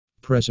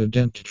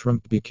President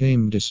Trump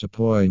became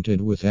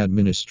disappointed with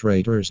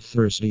administrators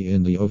Thursday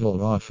in the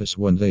Oval Office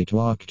when they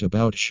talked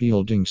about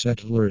shielding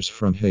settlers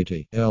from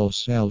Haiti, El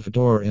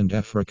Salvador and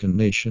African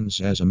nations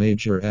as a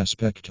major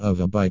aspect of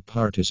a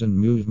bipartisan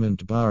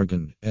movement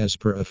bargain, as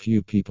per a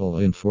few people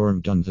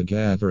informed on the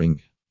gathering.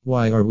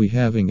 Why are we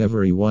having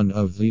every one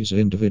of these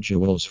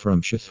individuals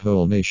from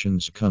shithole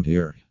nations come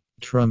here?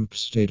 Trump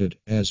stated,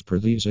 as per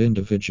these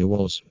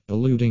individuals,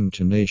 alluding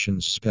to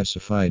nations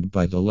specified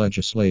by the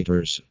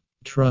legislators.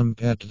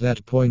 Trump at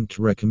that point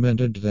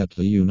recommended that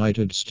the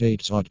United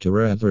States ought to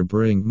rather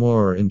bring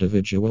more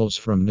individuals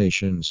from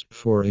nations,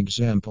 for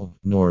example,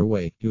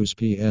 Norway, whose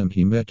PM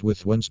he met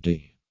with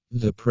Wednesday.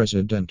 The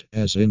president,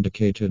 as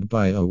indicated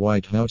by a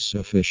White House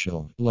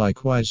official,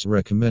 likewise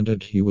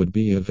recommended he would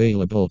be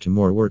available to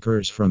more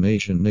workers from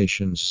Asian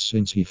nations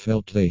since he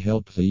felt they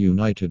help the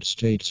United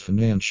States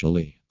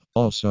financially.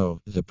 Also,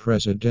 the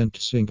president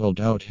singled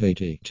out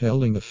Haiti,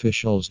 telling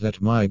officials that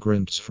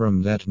migrants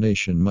from that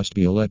nation must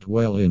be let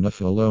well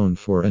enough alone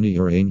for any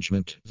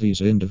arrangement,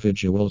 these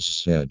individuals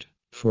said.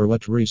 For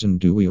what reason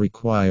do we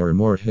require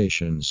more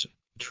Haitians?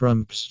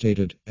 Trump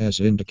stated,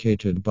 as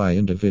indicated by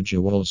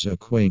individuals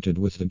acquainted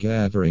with the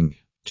gathering.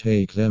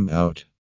 Take them out.